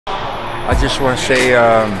I just want to say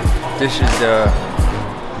this is the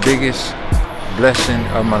biggest blessing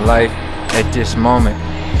of my life at this moment.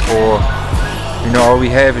 For all we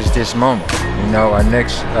have is this moment. Our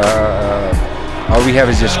next, all we have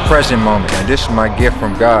is this present moment, and this is my gift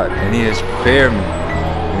from God, and He has prepared me.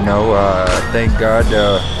 Thank God,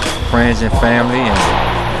 friends and family, and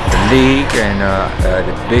the league, and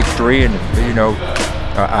the big three, and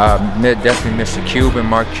I met definitely Mr. Cuban,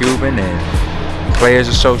 Mark Cuban, and Players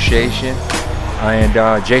Association,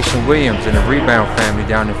 and Jason Williams and the Rebound family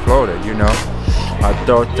down in Florida. I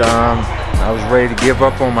thought I was ready to give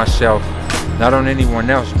up on myself, not on anyone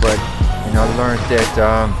else, but I learned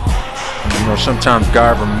that sometimes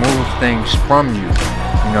God removes things from you,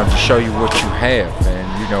 to show you what you have and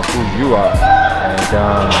who you are.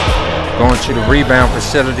 And going to the Rebound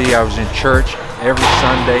facility, I was in church every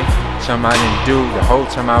Sunday, something I didn't do the whole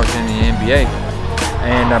time I was in the NBA,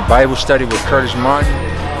 and a Bible study with Curtis Martin,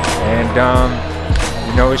 and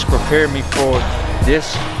it's prepared me for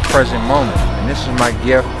this present moment, and this is my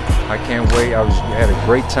gift. I can't wait. I had a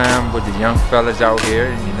great time with the young fellas out here,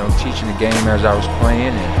 and teaching the game as I was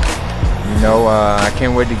playing, and I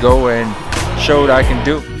can't wait to go and show what I can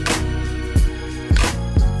do.